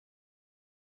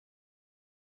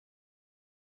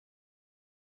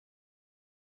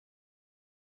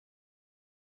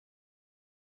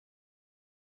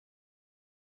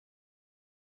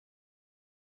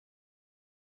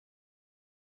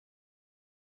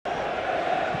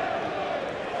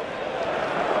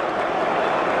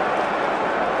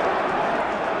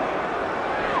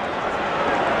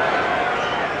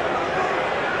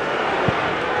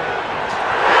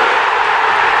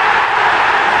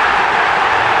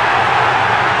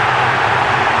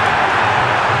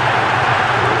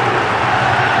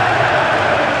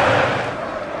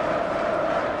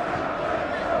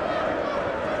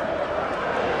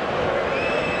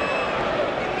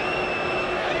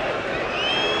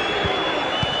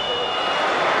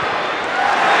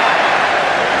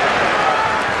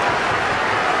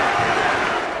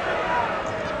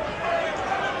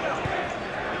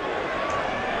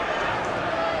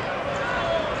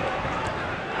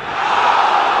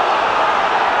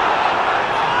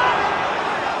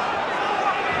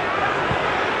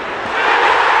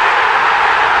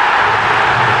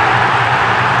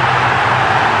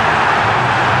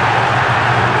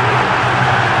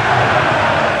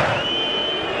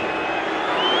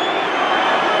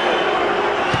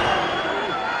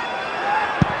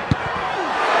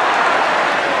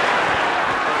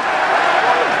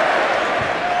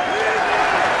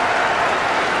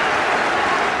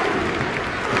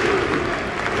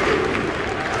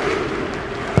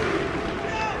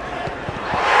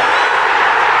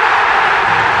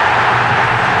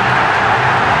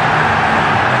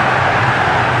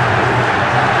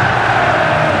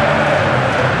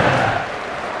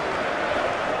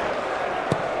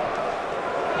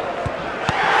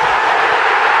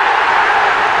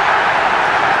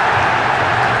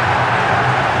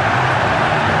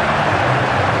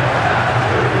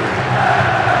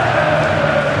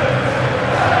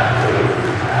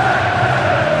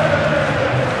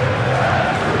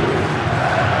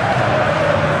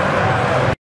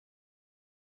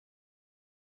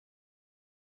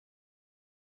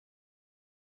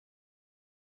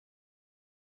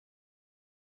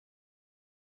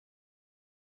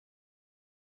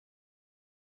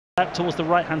Out towards the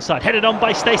right-hand side, headed on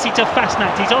by Stacey to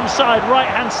Fastnacht. He's onside,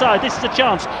 right-hand side. This is a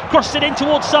chance. Crosses it in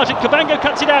towards Sargent. Cabango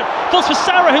cuts it out. Falls for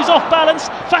Sarah, who's off balance.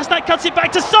 Fastnacht cuts it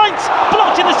back to Sainz.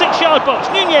 Blocked in the 6-yard box.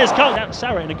 Nunez can't out.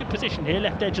 Sarah in a good position here,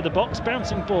 left edge of the box,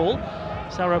 bouncing ball.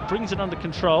 Sarah brings it under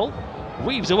control.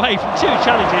 Weaves away from 2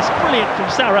 challenges. Brilliant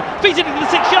from Sarah. Feeds it into the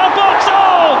 6-yard box.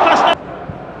 Oh, Fastnacht.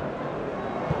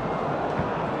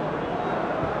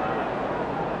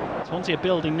 Swansea are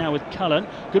building now with Cullen.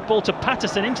 Good ball to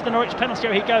Patterson into the Norwich penalty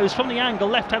area. He goes from the angle,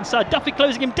 left-hand side. Duffy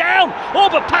closing him down. Oh,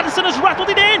 but Patterson has rattled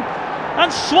it in.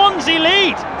 And Swansea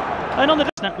lead. And on the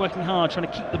snap, working hard, trying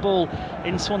to keep the ball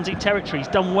in Swansea territory. He's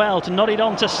done well to nod it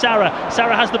on to Sarah.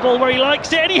 Sarah has the ball where he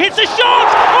likes it, and he hits a shot.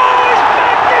 Oh, it's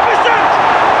magnificent!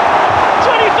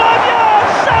 25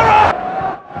 yards,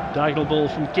 Sarah! Diagonal ball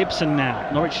from Gibson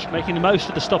now. Norwich making the most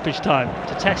of the stoppage time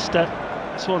to test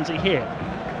Swansea here.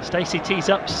 Stacey tees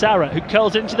up Sarah, who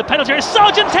curls it into the penalty area.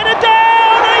 Sargent's header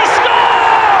down, and he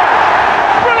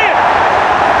scores! Brilliant!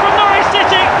 From Norwich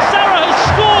City, Sarah has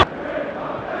scored!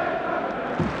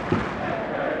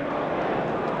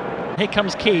 Here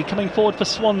comes Key, coming forward for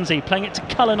Swansea, playing it to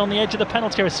Cullen on the edge of the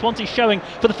penalty area. Swansea showing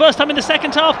for the first time in the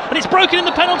second half, and it's broken in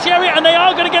the penalty area, and they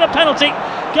are going to get a penalty.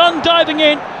 Gunn diving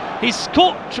in. He's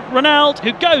caught Ronald,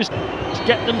 who goes to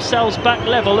get themselves back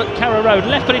level at Carrow Road.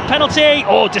 Left-footed penalty,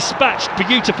 dispatched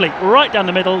beautifully right down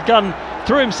the middle. Gunn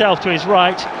threw himself to his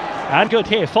right. And good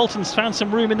here, Fulton's found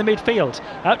some room in the midfield.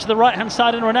 Out to the right-hand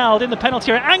side, and Ronald in the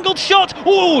penalty area. Angled shot,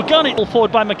 Gunn it all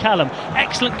forward by McCallum.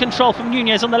 Excellent control from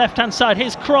Nunez on the left-hand side.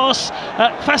 His cross,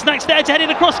 Fastnacht's there to head it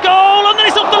across goal, and then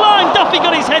it's off the line. Duffy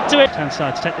got his head to it. Left-hand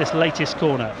side to take this latest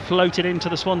corner. Floated into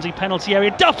the Swansea penalty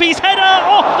area. Duffy's header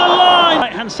off the line.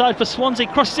 Right-hand side for Swansea,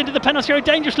 crosses into the penalty area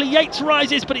dangerously. Yates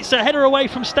rises, but it's a header away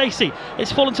from Stacey.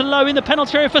 It's fallen to low in the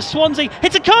penalty area for Swansea.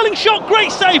 Hits a curling shot,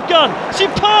 great save, Gunn.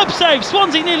 Superb save.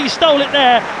 Swansea nearly stole it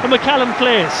there, and McCallum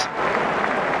clears.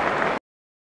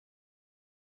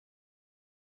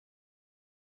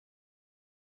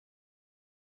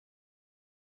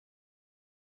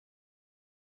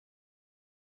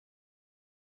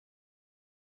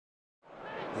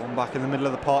 One back in the middle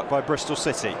of the park by Bristol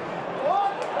City.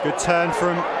 Good turn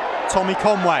from Tommy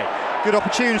Conway. Good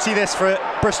opportunity this for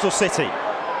Bristol City.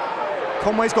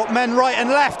 Conway's got men right and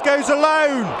left, goes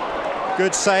alone.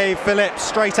 Good save, Phillips,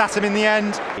 straight at him in the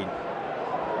end.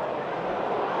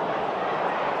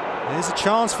 There's a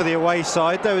chance for the away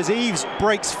side though as Eves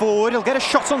breaks forward. He'll get a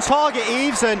shot on target,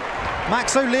 Eves, and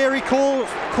Max O'Leary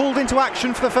called into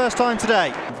action for the first time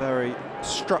today. Very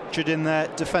structured in their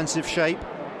defensive shape.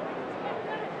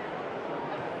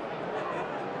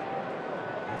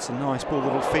 It's a nice ball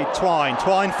that'll feed Twine.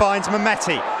 Twine finds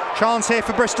Mehmeti. Chance here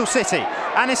for Bristol City.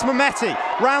 Anis Mehmeti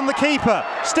round the keeper.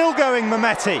 Still going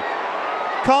Mehmeti.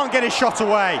 Can't get his shot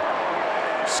away.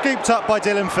 Scooped up by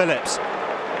Dylan Phillips.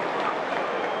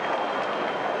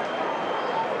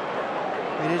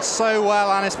 He did so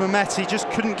well, Anis Mehmeti, just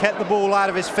couldn't get the ball out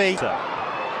of his feet.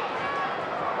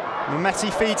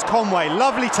 Mehmeti feeds Conway,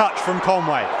 lovely touch from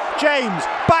Conway. James,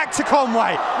 back to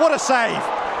Conway, what a save.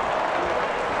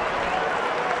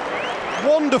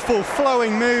 Wonderful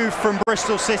flowing move from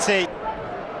Bristol City.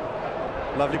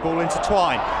 Lovely ball into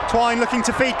Twine. Twine looking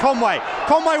to feed Conway.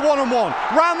 Conway one-on-one,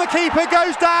 round the keeper,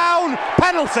 goes down,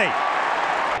 penalty.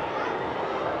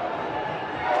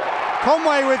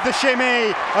 Conway with the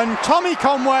shimmy, and Tommy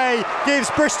Conway gives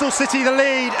Bristol City the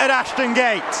lead at Ashton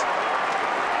Gate.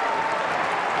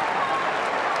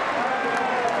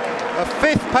 A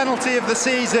 5th penalty of the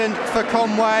season for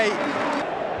Conway.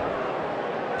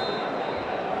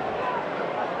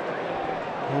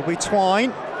 Will be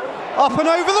Twine. Up and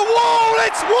over the wall,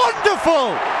 it's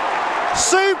wonderful!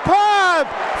 Superb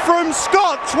from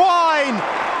Scott Twine,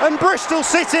 and Bristol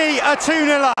City are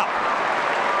 2-0 up.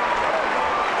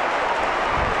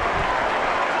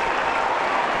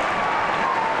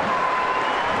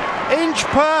 Inch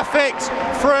perfect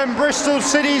from Bristol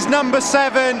City's number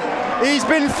 7. He's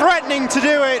been threatening to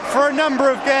do it for a number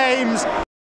of games.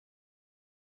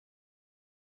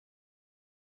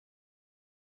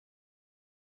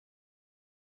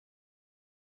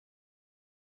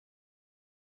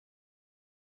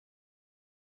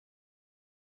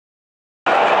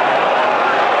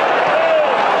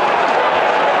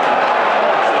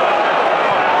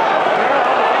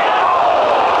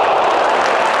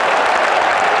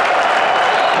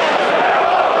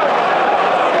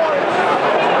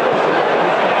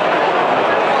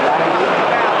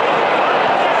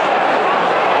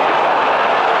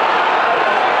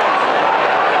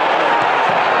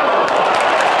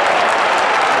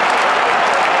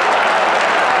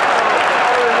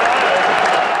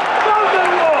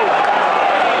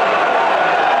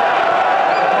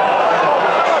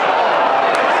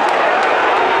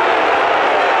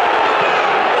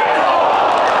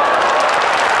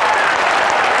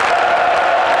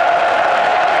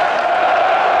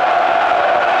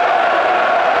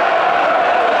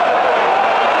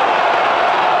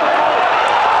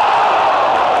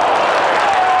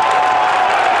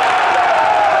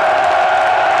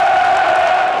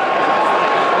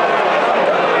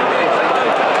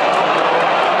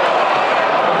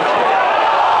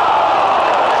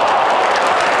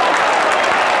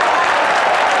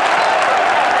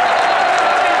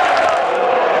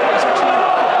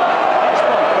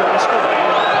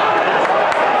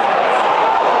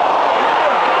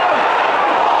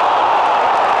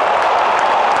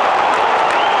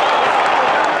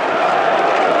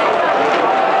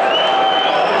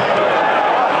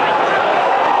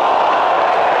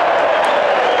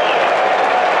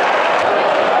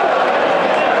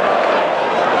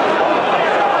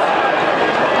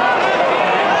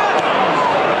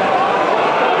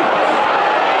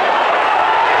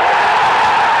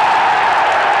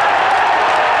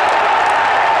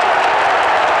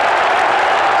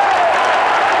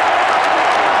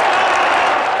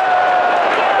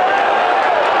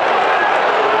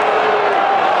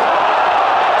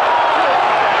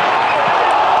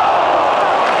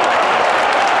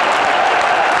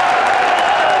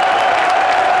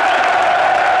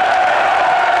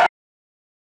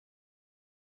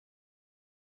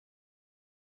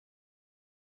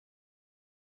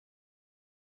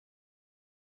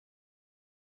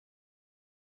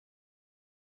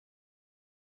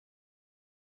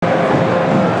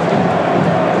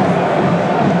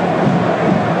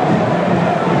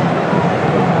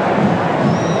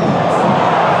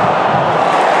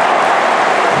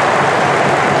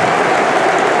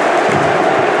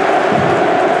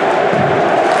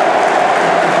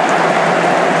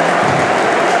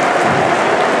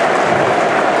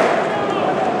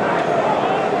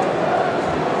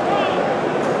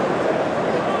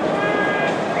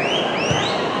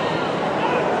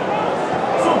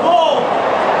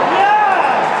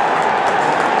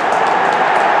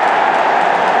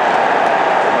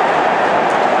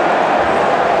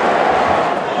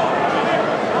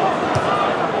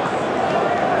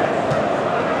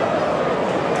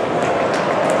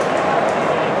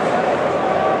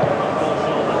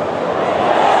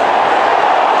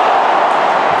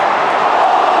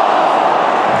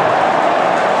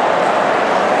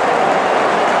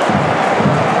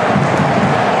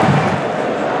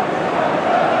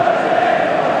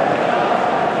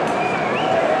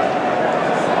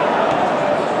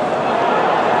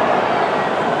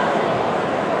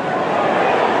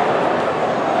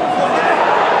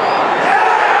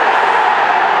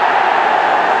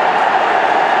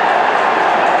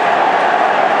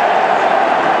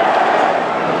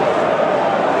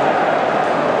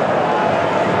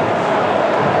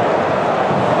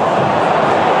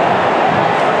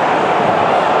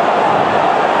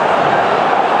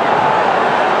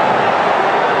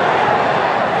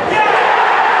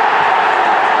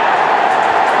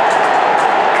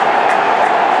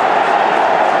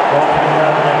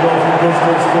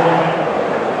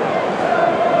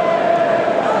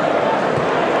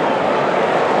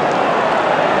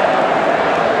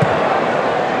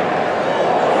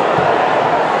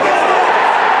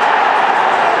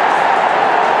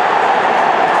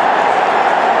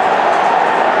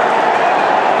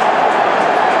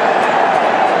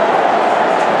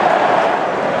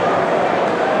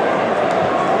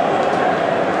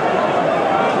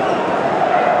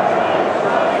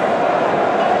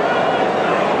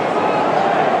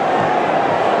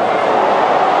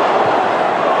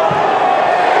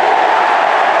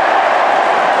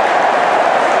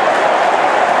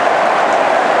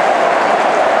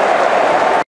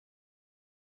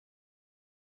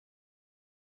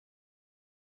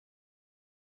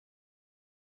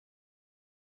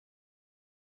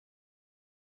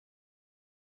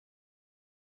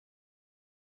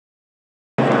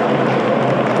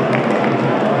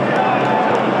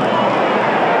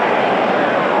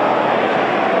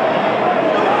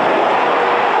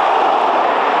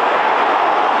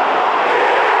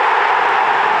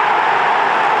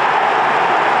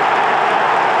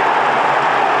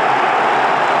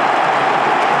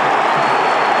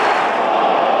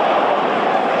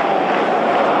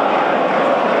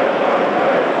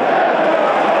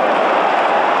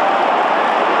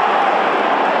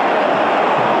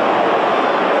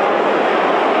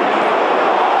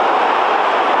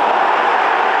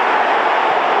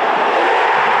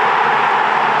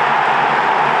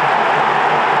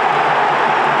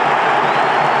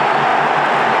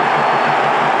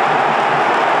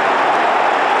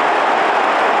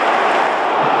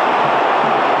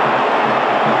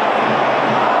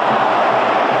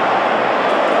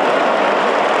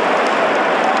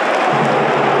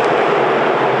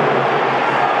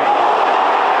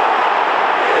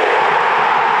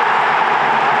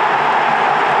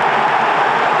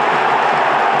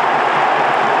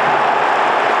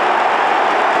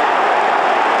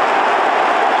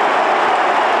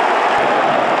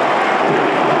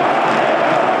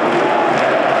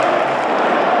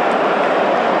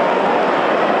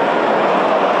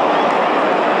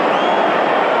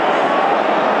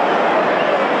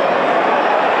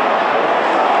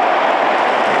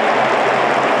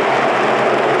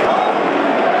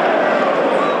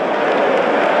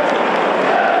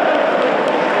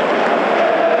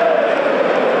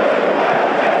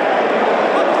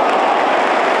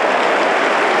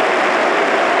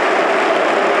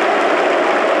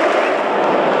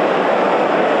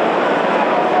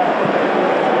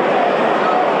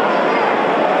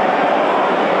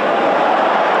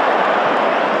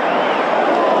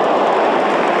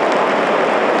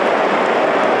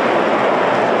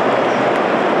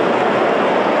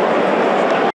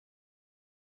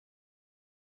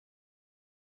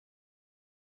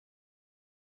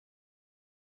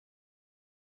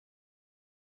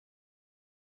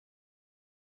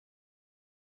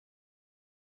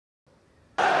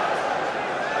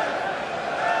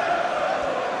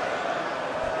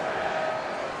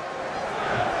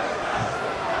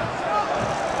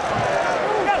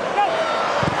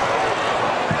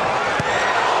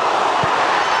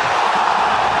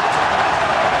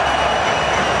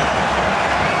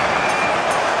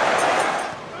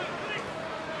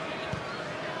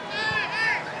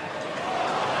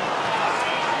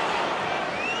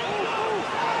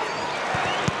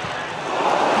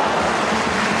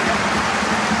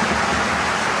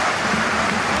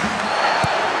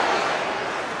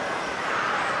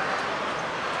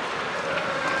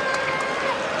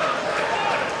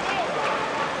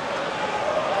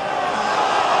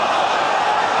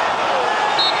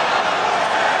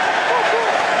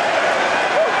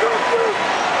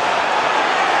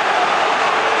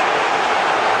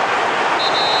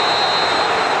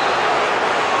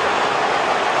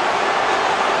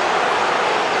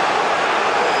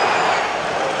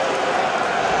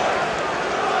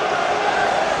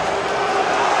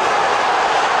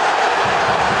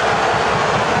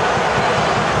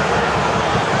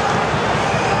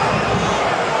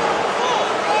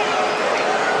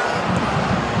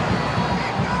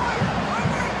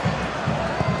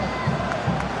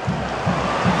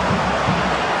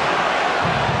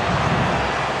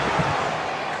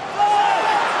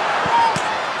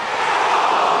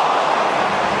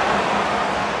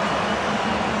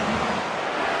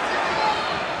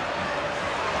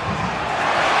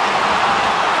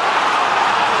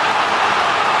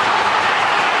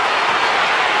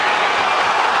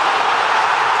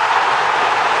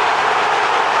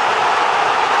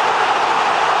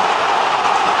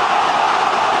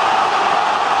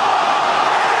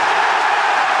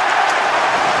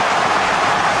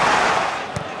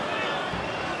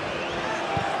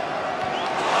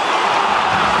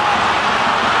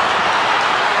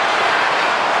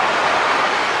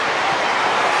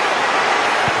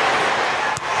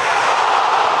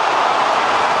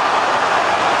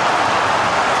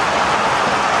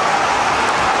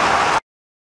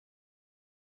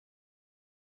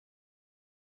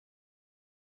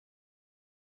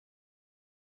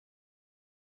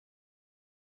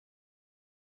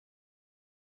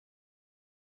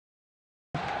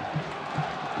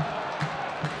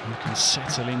 can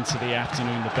settle into the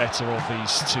afternoon the better of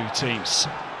these two teams.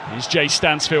 Here's Jay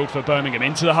Stansfield for Birmingham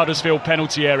into the Huddersfield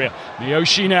penalty area.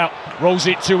 Miyoshi now rolls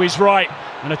it to his right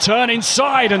and a turn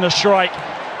inside and a strike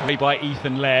made by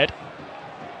Ethan Laird.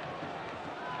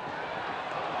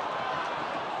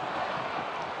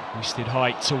 Hoisted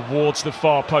height towards the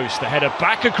far post. The header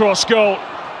back across goal.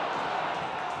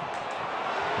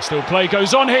 The still play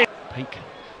goes on here. Peak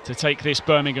to take this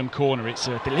Birmingham corner. It's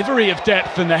a delivery of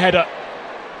depth and the header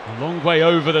a long way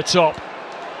over the top.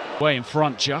 Way in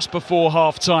front just before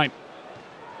half-time.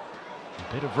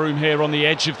 A bit of room here on the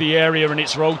edge of the area and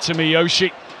it's rolled to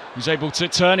Miyoshi, who's able to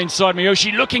turn inside.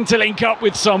 Miyoshi looking to link up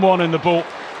with someone and the ball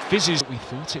fizzes. We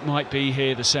thought it might be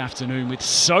here this afternoon with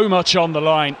so much on the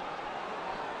line.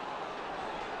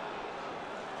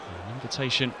 An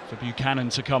invitation for Buchanan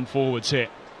to come forwards here.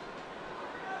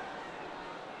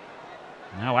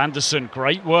 Now Anderson,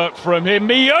 great work from him.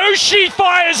 Miyoshi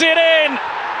fires it in!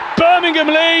 Birmingham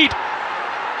lead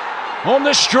on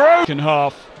the stroke in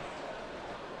half.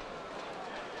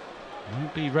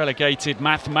 Won't be relegated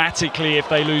mathematically if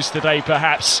they lose today,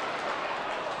 perhaps.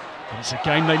 But it's a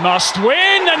game they must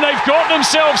win, and they've got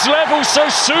themselves level so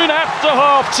soon after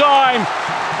half-time.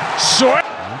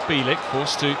 Bielik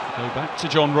forced to go back to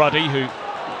John Ruddy, who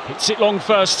hits it long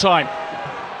first time.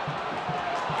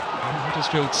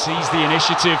 Huddersfield sees the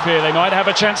initiative here. They might have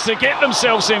a chance to get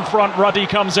themselves in front. Ruddy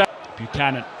comes out.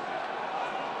 Buchanan.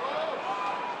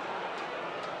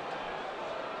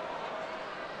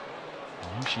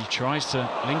 She tries to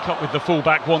link up with the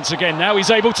fullback once again. Now he's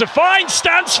able to find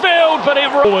Stansfield, but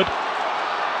it forward.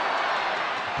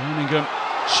 Birmingham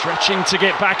stretching to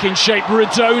get back in shape.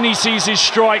 Radoni sees his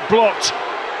strike blocked.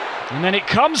 And then it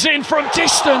comes in from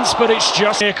distance, but it's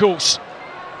just vehicles.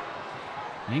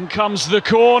 In comes the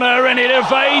corner and it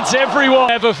evades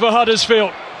everyone. Ever for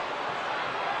Huddersfield.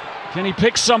 Can he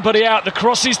pick somebody out? The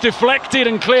cross is deflected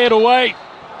and cleared away.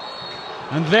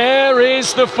 And there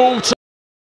is the full time.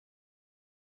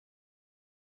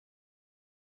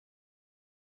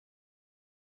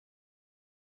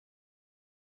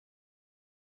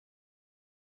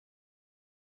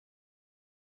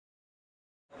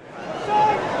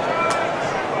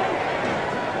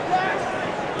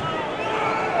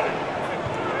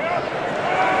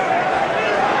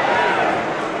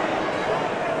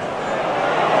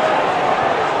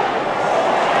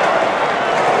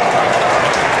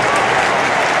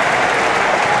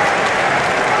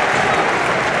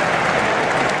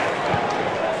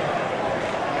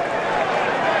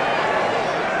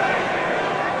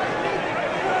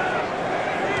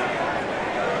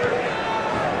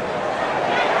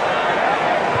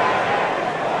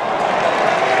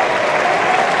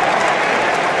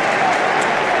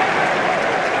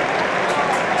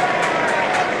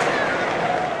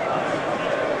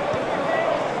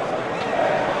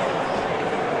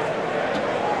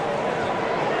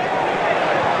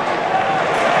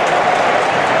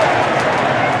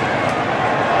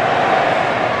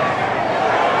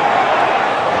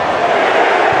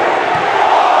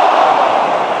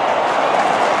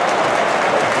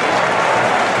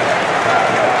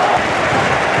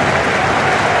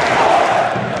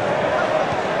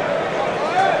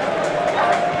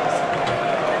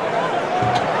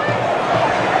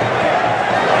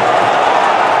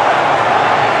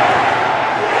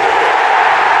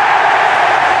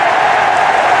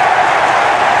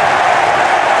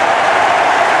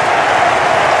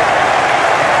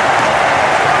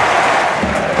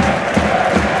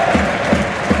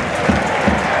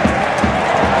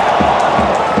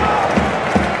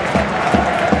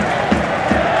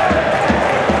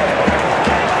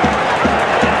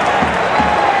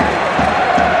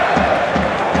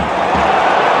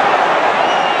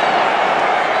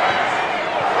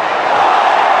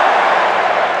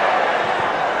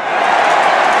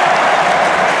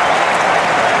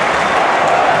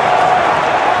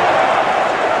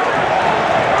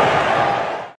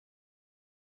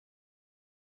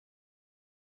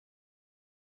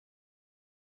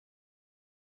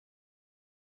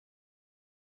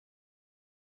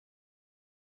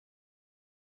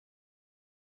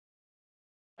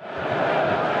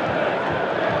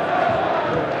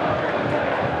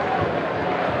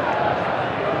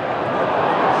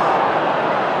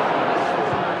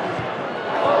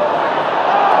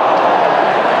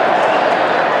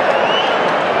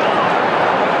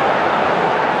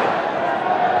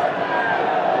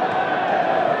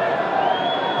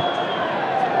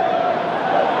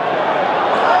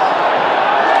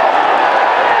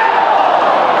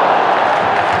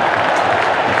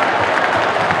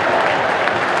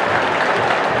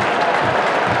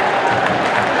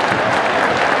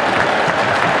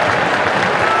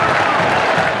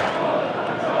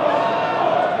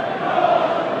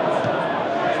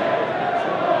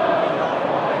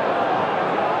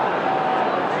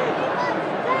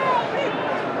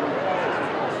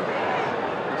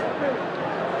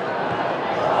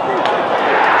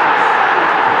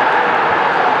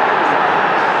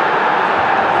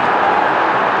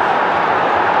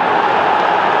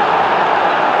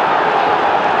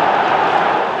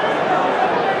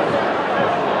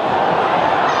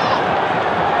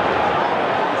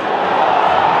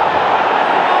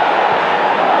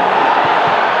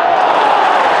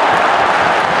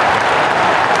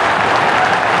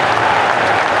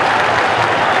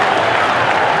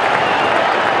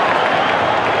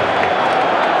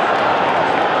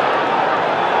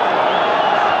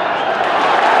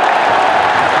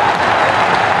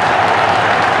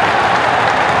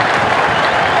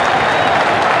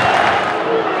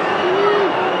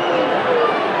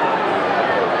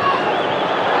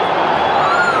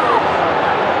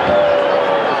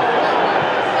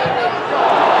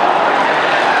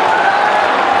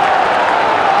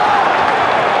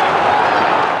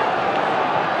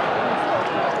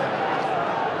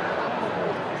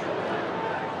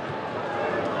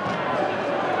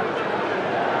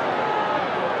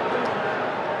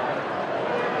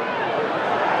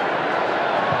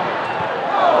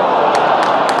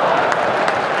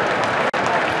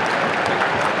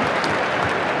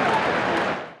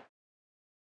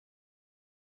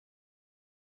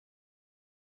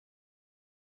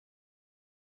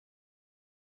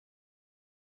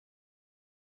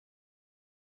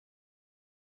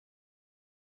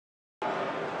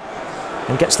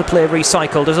 and gets the play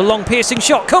recycled as a long piercing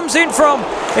shot comes in from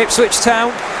Ipswich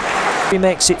Town. He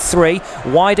makes it 3,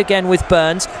 wide again with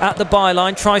Burns at the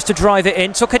byline, tries to drive it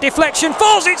in, took a deflection,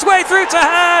 falls its way through to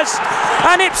Haas,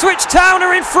 and Ipswich Town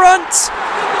are in front.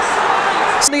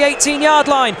 On the 18-yard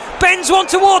line, bends one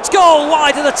towards goal,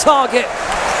 wide of the target.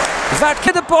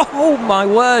 Vadke the ball, oh my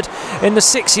word, in the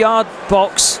 6-yard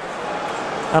box.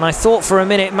 And I thought for a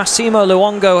minute Massimo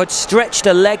Luongo had stretched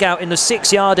a leg out in the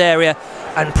 6-yard area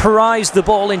and prized the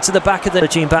ball into the back of the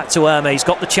team. Back to Erme. He's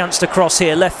got the chance to cross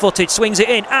here, left-footed, swings it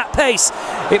in at pace.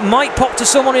 It might pop to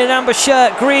someone in an amber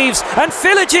shirt. Greaves and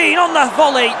Philogene on the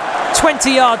volley,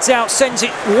 20 yards out, sends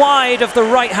it wide of the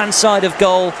right-hand side of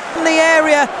goal. In the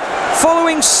area,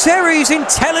 following Seri's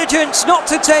intelligence not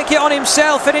to take it on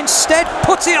himself and instead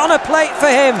put it on a plate for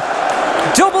him.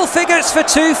 Double figures for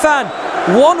Tufan.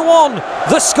 1-1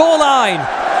 the scoreline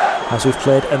as we've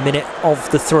played a minute of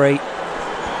the 3.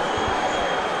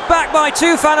 Back by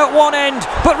Tufan at one end,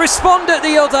 but respond at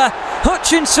the other.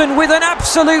 Hutchinson with an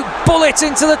absolute bullet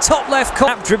into the top left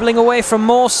corner. Dribbling away from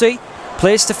Morsey,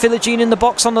 plays to Philogene in the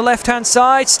box on the left hand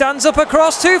side, stands up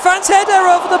across, Tufan's header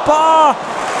over the bar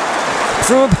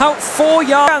from about 4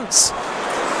 yards.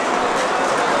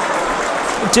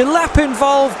 Delap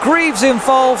involved, Greaves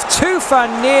involved,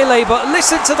 Tufan nearly, but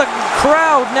listen to the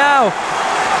crowd now.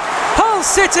 Hull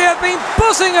City have been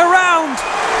buzzing around.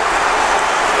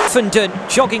 Fendon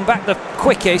jogging back the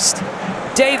quickest.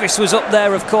 Davis was up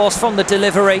there, of course, from the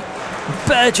delivery.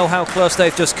 Virgil, how close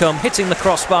they've just come, hitting the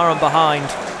crossbar and behind.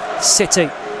 City,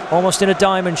 almost in a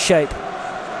diamond shape.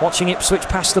 Watching Ipswich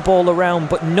pass the ball around,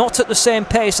 but not at the same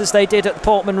pace as they did at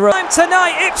Portman Road.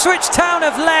 Tonight, Ipswich Town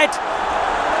have led.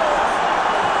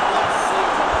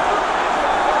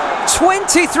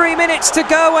 23 minutes to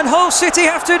go and Hull City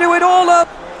have to do it all up.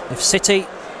 If City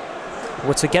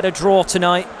were to get a draw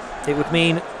tonight, it would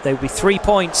mean they would be 3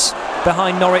 points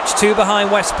behind Norwich, 2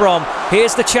 behind West Brom.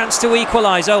 Here's the chance to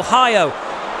equalise. Ohio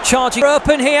charging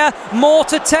open here, more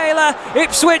to Taylor.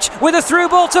 Ipswich with a through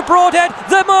ball to Broadhead.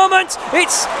 The moment,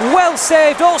 it's well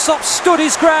saved. Allsop stood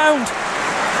his ground.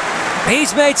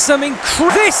 He's made some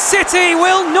incredible... This City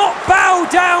will not bow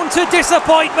down to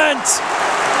disappointment.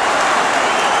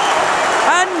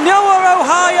 And Noah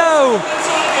Ohio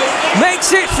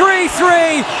makes it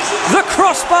 3-3. The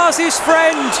crossbar's his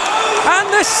friend,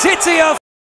 and the City of...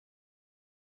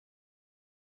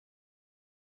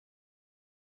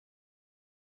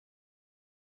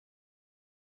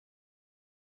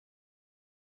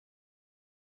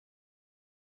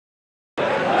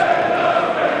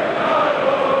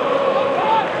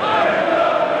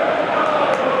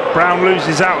 Brown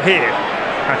loses out here.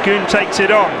 Akoun takes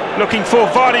it on, looking for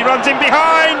Vardy, runs in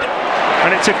behind,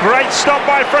 and it's a great stop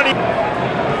by Freddie.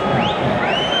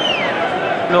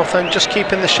 North End just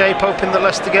keeping the shape, hoping that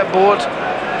Leicester get bored.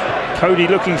 Cody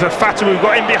looking for Fatawu,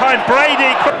 got in behind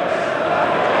Brady.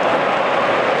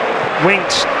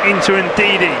 Winks into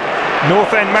Ndidi.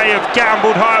 North End may have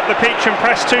gambled high up the pitch and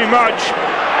pressed too much.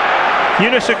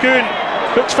 Yunus Akoun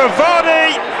looks for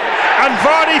Vardy, and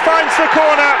Vardy finds the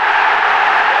corner.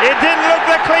 It didn't look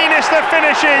the cleanest of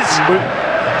finishes.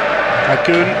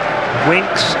 Akoun,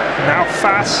 Winks, now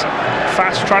Fass.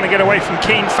 Fass trying to get away from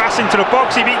Keane. Fass into the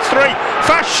box, he beats 3.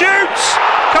 Fass shoots,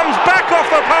 comes back off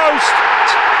the post.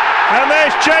 And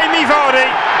there's Jamie Vardy.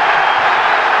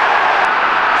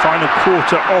 Final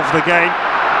quarter of the game.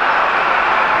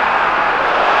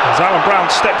 As Alan Brown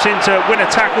steps in to win a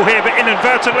tackle here, but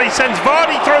inadvertently sends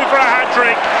Vardy through for a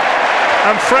hat-trick.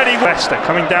 And Freddie Leicester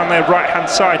coming down their right-hand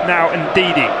side now, and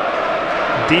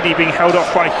Ndidi being held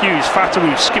off by Hughes.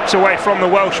 Fatawu skips away from the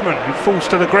Welshman, who falls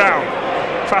to the ground.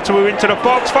 Fatawu into the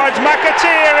box, finds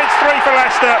McAteer, it's 3 for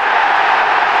Leicester.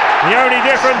 The only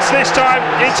difference this time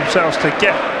is themselves to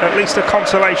get at least a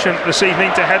consolation this evening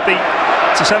to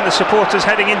send the supporters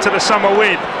heading into the summer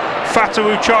with.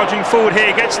 Fatawu charging forward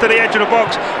here, gets to the edge of the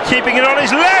box, keeping it on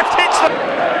his left, hits the...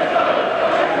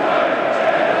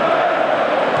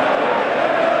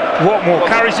 Watmore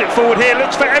carries it forward here,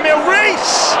 looks for Emil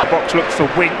Rees. The box looked for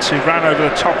Winks, who ran over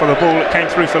the top of the ball. It came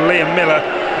through for Liam Miller,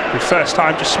 who first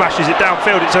time just smashes it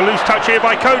downfield. It's a loose touch here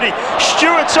by Cody.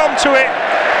 Stewart's onto it,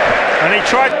 and he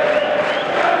tried.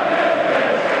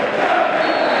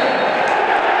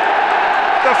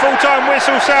 The full-time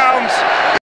whistle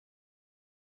sounds.